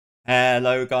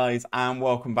Hello guys, and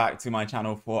welcome back to my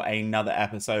channel for another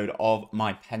episode of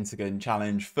my Pentagon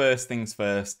challenge. First things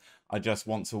first, I just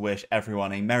want to wish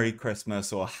everyone a Merry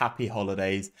Christmas or Happy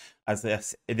Holidays, as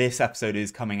this episode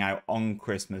is coming out on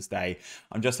Christmas Day.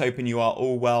 I'm just hoping you are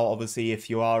all well. Obviously, if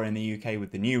you are in the UK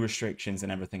with the new restrictions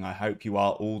and everything, I hope you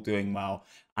are all doing well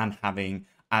and having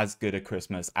as good a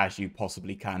Christmas as you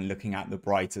possibly can, looking at the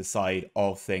brighter side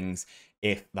of things,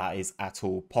 if that is at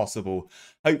all possible.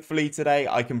 Hopefully today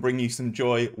I can bring you some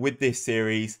joy with this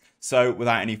series. So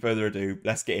without any further ado,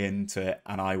 let's get into it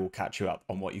and I will catch you up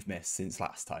on what you've missed since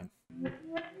last time.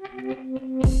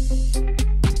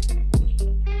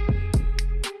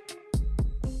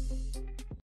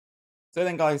 So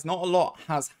then guys, not a lot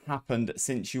has happened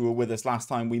since you were with us last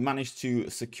time. We managed to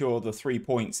secure the 3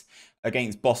 points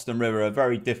against Boston River, a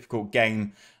very difficult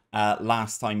game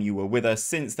last time you were with us.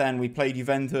 Since then, we played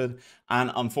Juventus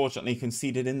and unfortunately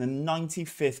conceded in the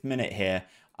 95th minute here.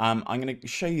 I'm going to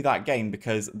show you that game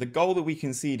because the goal that we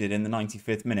conceded in the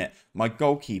 95th minute, my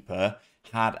goalkeeper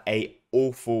had a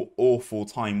awful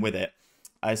time with it.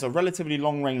 It's a relatively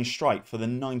long-range strike for the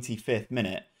 95th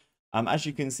minute. As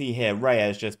you can see here,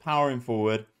 Reyes just powering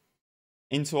forward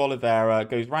into Oliveira,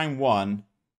 goes round one.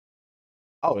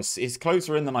 Oh, it's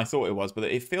closer in than I thought it was, but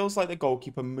it feels like the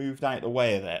goalkeeper moved out the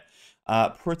way of it.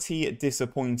 Pretty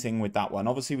disappointing with that one.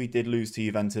 Obviously, we did lose to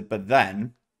Juventus, but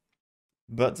then,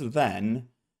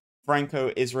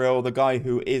 Franco Israel, the guy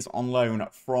who is on loan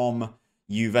from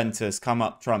Juventus, come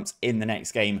up trumps in the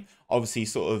next game. Obviously,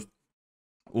 sort of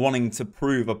wanting to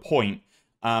prove a point.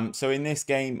 So in this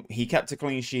game, he kept a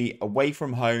clean sheet away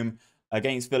from home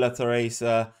against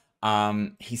Libertadores.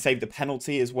 He saved a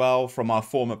penalty as well from our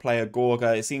former player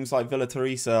Gorga. It seems like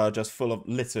Libertadores are just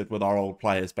littered with our old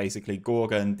players, basically.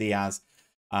 Gorga and Diaz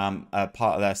are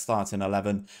part of their starting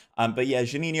 11. But yeah,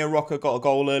 Juninho Roca got a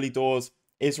goal early doors.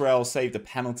 Israel saved a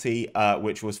penalty,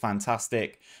 which was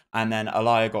fantastic. And then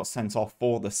Alaya got sent off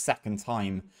for the second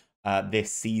time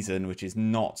this season, which is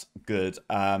not good.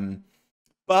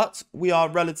 But we are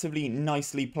relatively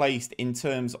nicely placed in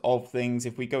terms of things.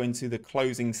 If we go into the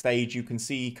closing stage, you can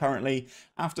see currently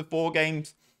after 4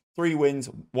 games, 3 wins,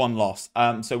 1 loss.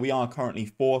 So we are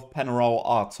currently 4th. Penarol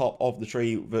are top of the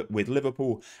tree with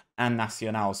Liverpool and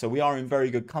Nacional. So we are in very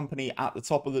good company at the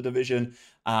top of the division.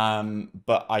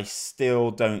 But I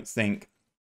still don't think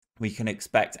we can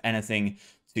expect anything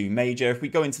too major. If we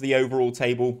go into the overall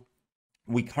table,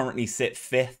 we currently sit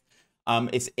 5th.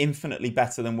 It's infinitely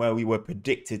better than where we were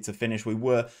predicted to finish. We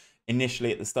were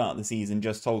initially at the start of the season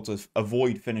just told to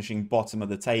avoid finishing bottom of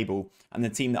the table, and the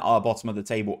team that are bottom of the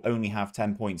table only have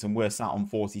 10 points and we're sat on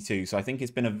 42. So I think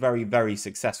it's been a very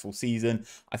successful season.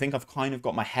 I think I've kind of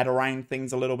got my head around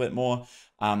things a little bit more,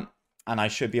 and I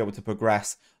should be able to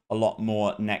progress a lot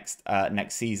more next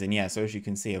season. Yeah, so as you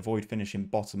can see, avoid finishing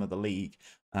bottom of the league.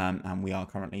 And we are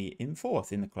currently in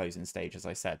 4th in the closing stage, as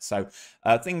I said. So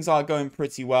things are going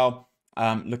pretty well.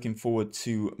 Looking forward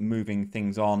to moving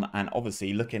things on, and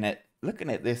obviously looking at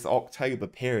this October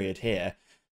period here,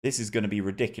 this is going to be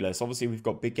ridiculous. Obviously, we've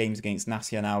got big games against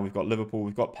Nacional, we've got Liverpool,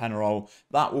 we've got Penarol.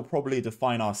 That will probably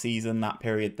define our season, that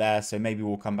period there. So maybe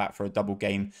we'll come back for a double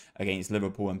game against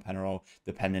Liverpool and Penarol,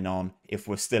 depending on if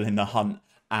we're still in the hunt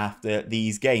after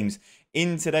these games.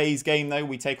 In today's game, though,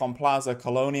 we take on Plaza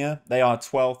Colonia. They are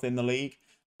 12th in the league.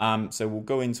 So we'll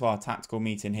go into our tactical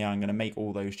meeting here. I'm going to make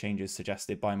all those changes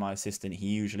suggested by my assistant. He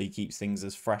usually keeps things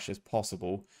as fresh as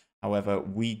possible. However,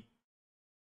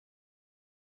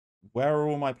 where are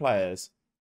all my players?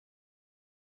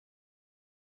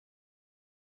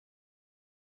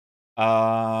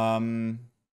 I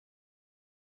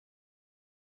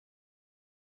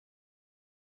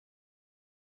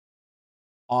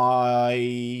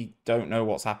don't know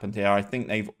what's happened here. I think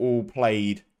they've all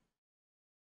played.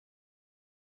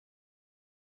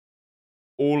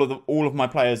 All of my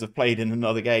players have played in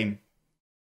another game.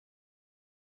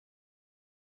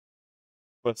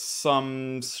 For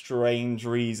some strange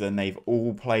reason, they've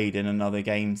all played in another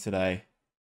game today.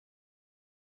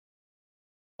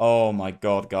 Oh my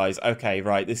god, guys. Okay,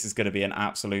 right. This is going to be an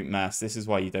absolute mess. This is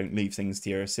why you don't leave things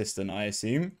to your assistant, I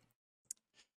assume.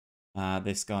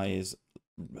 This guy is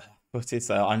footed,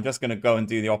 so I'm just going to go and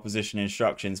do the opposition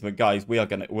instructions. But guys, we're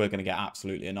gonna get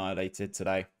absolutely annihilated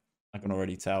today. I can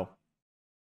already tell.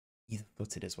 He's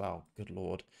footed as well. Good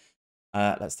lord.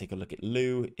 Let's take a look at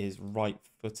Lou. Is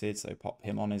right-footed, so pop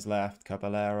him on his left.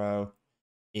 Caballero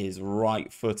is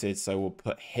right-footed, so we'll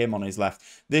put him on his left.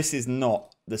 This is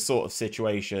not the sort of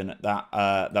situation that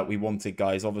that we wanted,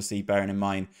 guys. Obviously, bearing in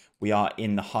mind we are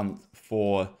in the hunt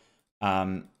for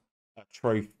a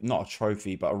trophy, not a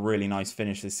trophy, but a really nice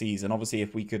finish this season. Obviously,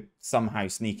 if we could somehow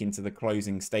sneak into the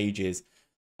closing stages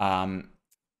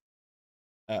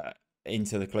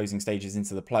into the closing stages,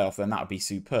 into the playoff, then that would be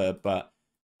superb. But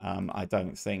I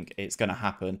don't think it's going to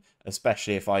happen,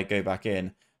 especially if I go back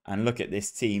in and look at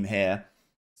this team here.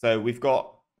 So we've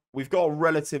got a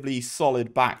relatively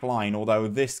solid back line, although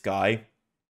this guy,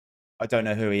 I don't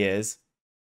know who he is.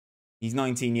 He's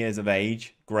 19 years of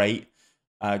age. Great.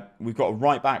 We've got a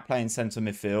right back playing centre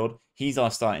midfield. He's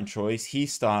our starting choice.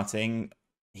 He's starting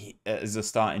as a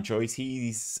starting choice.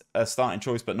 He's a starting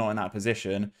choice, but not in that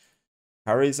position.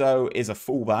 Carrizo is a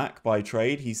fullback by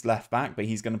trade. He's left back, but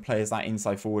he's going to play as that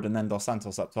inside forward, and then Dos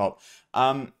Santos up top.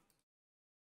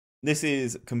 This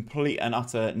is complete and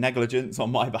utter negligence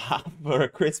on my behalf for a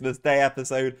Christmas Day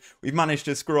episode. We've managed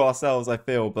to screw ourselves, I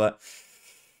feel, but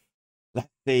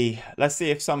let's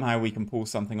see if somehow we can pull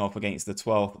something off against the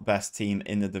 12th best team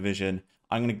in the division.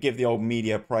 I'm going to give the old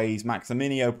media praise.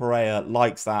 Maximilio Pereira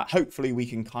likes that. Hopefully we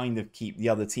can kind of keep the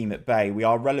other team at bay. We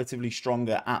are relatively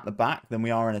stronger at the back than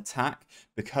we are in attack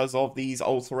because of these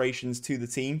alterations to the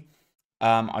team.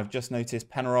 I've just noticed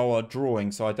Penarol are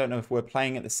drawing, so I don't know if we're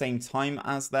playing at the same time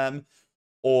as them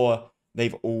or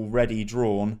they've already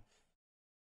drawn.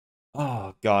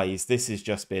 Oh, guys, this has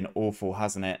just been awful,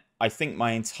 hasn't it? I think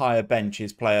my entire bench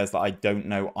is players that I don't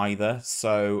know either.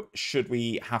 So should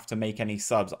we have to make any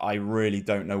subs, I really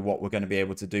don't know what we're going to be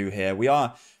able to do here. We've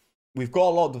got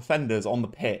a lot of defenders on the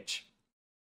pitch.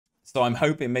 So I'm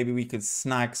hoping maybe we could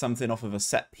snag something off of a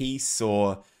set piece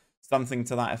or something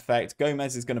to that effect.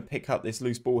 Gomez is going to pick up this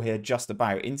loose ball here just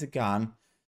about. Into Gan.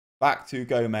 Back to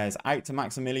Gomez. Out to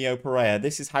Maximilio Pereira.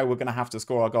 This is how we're going to have to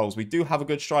score our goals. We do have a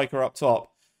good striker up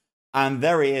top. And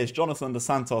there he is, Jonathan Dos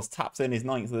Santos taps in his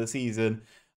 9th of the season.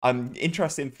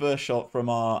 Interesting first shot from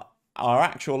our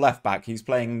actual left back, who's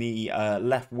playing the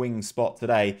left wing spot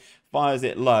today. Fires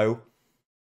it low,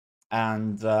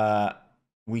 and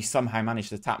we somehow managed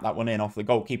to tap that one in off the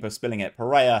goalkeeper, spilling it.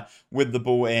 Pereira with the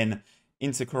ball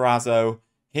into Carrazzo,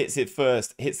 hits it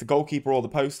first, hits the goalkeeper or the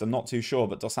post, I'm not too sure,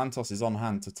 but Dos Santos is on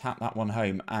hand to tap that one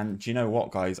home. And do you know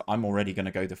what, guys? I'm already going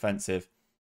to go defensive.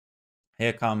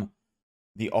 Here come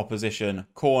the opposition.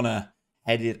 Corner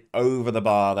headed over the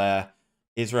bar there.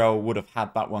 Israel would have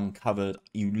had that one covered,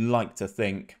 you like to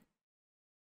think.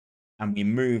 And we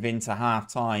move into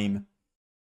half-time.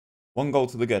 1 goal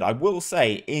to the good. I will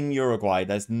say, in Uruguay,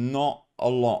 there's not a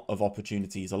lot of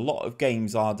opportunities. A lot of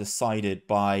games are decided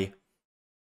by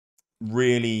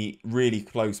really, really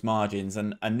close margins.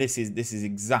 And this is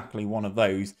exactly one of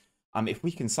those. If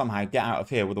we can somehow get out of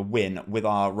here with a win with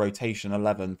our rotation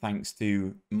 11, thanks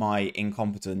to my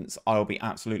incompetence, I'll be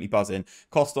absolutely buzzing.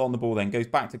 Costa on the ball then, goes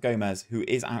back to Gomez, who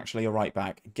is actually a right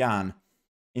back. Gan,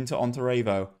 into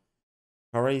Ontarevo.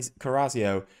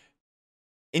 Carrazzo,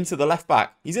 into the left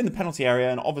back. He's in the penalty area,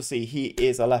 and obviously he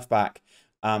is a left back,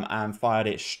 and fired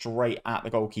it straight at the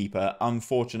goalkeeper.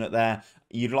 Unfortunate there.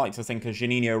 You'd like to think a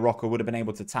Juninho Roca would have been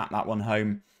able to tap that one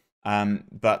home.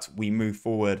 But we move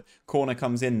forward. Corner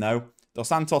comes in though. Dos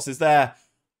Santos is there.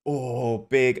 Oh,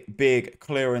 big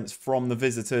clearance from the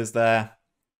visitors there.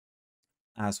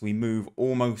 As we move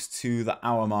almost to the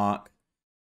hour mark.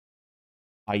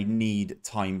 I need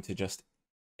time to just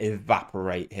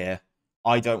evaporate here.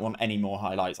 I don't want any more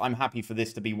highlights. I'm happy for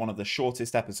this to be one of the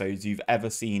shortest episodes you've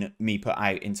ever seen me put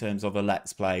out in terms of a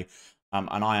Let's Play.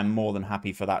 And I am more than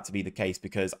happy for that to be the case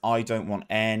because I don't want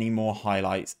any more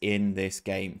highlights in this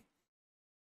game.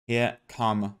 Here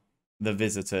come the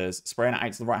visitors. Spraying it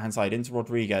out to the right-hand side into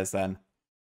Rodriguez then.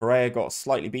 Pereira got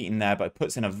slightly beaten there, but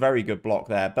puts in a very good block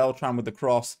there. Beltran with the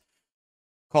cross.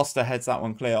 Costa heads that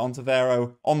one clear.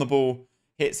 Ontivero on the ball.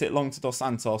 Hits it long to Dos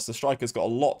Santos. The striker's got a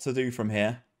lot to do from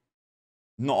here.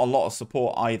 Not a lot of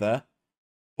support either.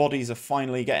 Bodies are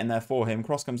finally getting there for him.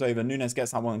 Cross comes over. Nunes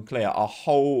gets that one clear. Our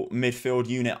whole midfield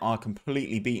unit are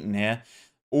completely beaten here.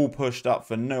 All pushed up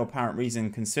for no apparent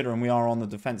reason, considering we are on the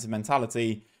defensive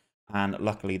mentality. And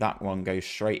luckily that one goes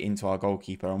straight into our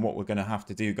goalkeeper. And what we're going to have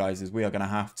to do, guys, is we are going to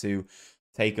have to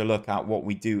take a look at what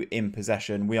we do in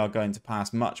possession. We are going to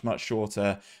pass much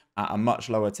shorter at a much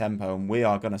lower tempo. And we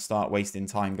are going to start wasting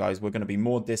time, guys. We're going to be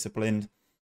more disciplined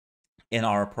in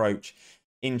our approach.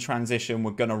 In transition,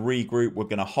 we're going to regroup. We're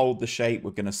going to hold the shape.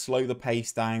 We're going to slow the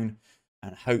pace down.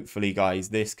 And hopefully, guys,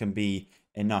 this can be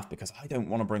enough because I don't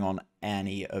want to bring on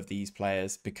any of these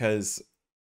players because,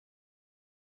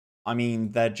 I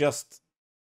mean, they're just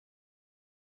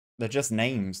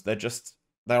names. They're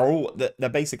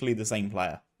basically the same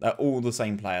player. They're all the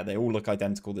same player. They all look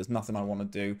identical. There's nothing I want to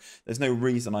do. There's no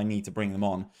reason I need to bring them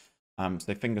on.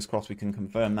 So fingers crossed we can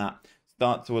confirm that.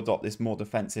 Start to adopt this more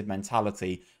defensive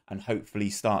mentality and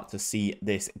hopefully start to see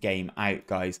this game out,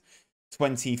 guys.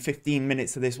 15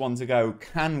 minutes of this one to go.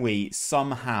 Can we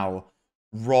somehow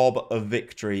rob a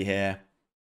victory here.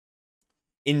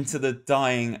 Into the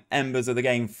dying embers of the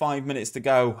game. 5 minutes to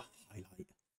go.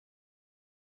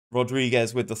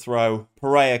 Rodriguez with the throw.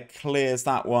 Pereira clears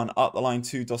that one up the line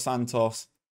to Dos Santos.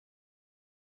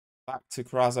 Back to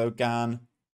Krasogan.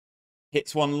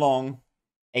 Hits one long.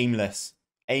 Aimless.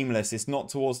 Aimless. It's not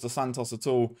towards Dos Santos at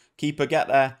all. Keeper get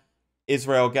there.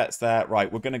 Israel gets there.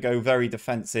 Right, we're going to go very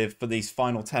defensive for these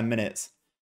final 10 minutes.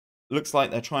 Looks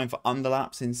like they're trying for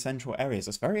underlaps in central areas.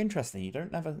 That's very interesting. You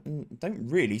don't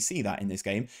really see that in this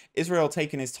game. Israel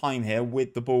taking his time here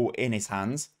with the ball in his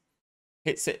hands.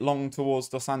 Hits it long towards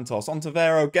Dos Santos.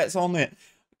 Ontivero gets on it.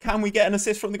 Can we get an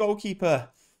assist from the goalkeeper?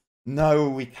 No,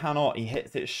 we cannot. He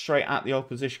hits it straight at the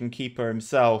opposition keeper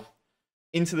himself.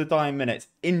 Into the dying minutes.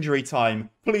 Injury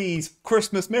time. Please.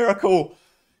 Christmas miracle.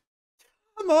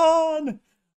 Come on.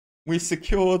 We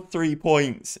secured 3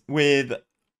 points with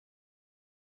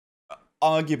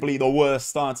arguably the worst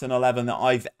starting 11 that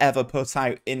I've ever put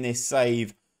out in this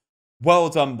save. Well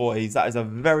done, boys. That is a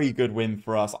very good win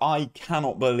for us. I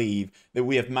cannot believe that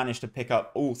we have managed to pick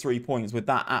up all 3 points with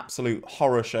that absolute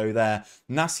horror show there.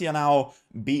 Nacional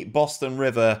beat Boston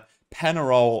River.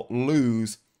 Penarol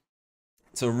lose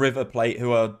to River Plate,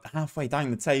 who are halfway down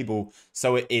the table.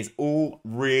 So it is all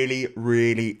really,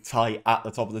 really tight at the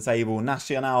top of the table.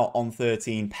 Nacional on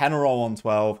 13, Penarol on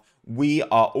 12. We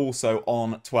are also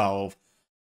on 12.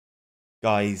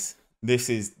 Guys, this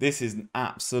is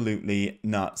absolutely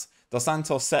nuts. Dos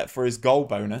Santos set for his goal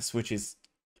bonus, which is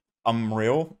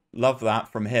unreal. Love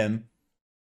that from him.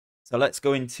 So let's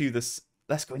go into the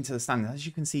standings. As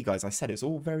you can see, guys, I said it's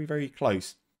all very, very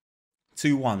close.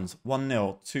 2-1s,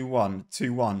 1-0, 2-1,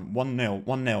 2-1, 1-0,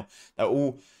 1-0. They're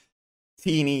all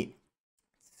teeny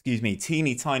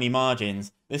tiny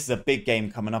margins. This is a big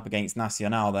game coming up against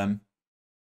Nacional then.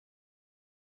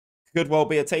 Could well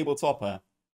be a table topper.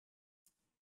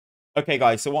 Okay,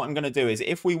 guys, so what I'm going to do is,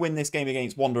 if we win this game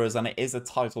against Wanderers and it is a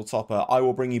title topper, I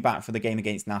will bring you back for the game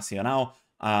against Nacional,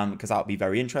 because that would be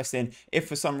very interesting. If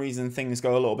for some reason things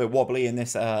go a little bit wobbly in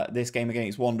this this game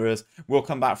against Wanderers, we'll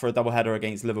come back for a doubleheader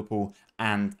against Liverpool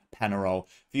and Penarol.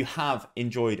 If you have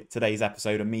enjoyed today's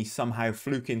episode of me somehow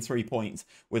fluking 3 points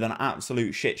with an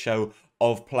absolute shit show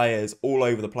of players all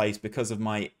over the place because of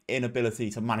my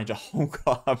inability to manage a whole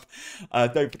club,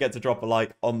 don't forget to drop a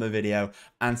like on the video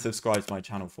and subscribe to my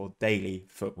channel for daily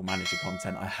Football Manager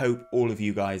content. I hope all of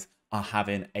you guys are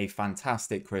having a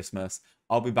fantastic Christmas.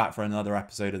 I'll be back for another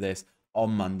episode of this on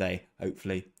Monday.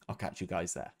 Hopefully, I'll catch you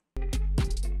guys there.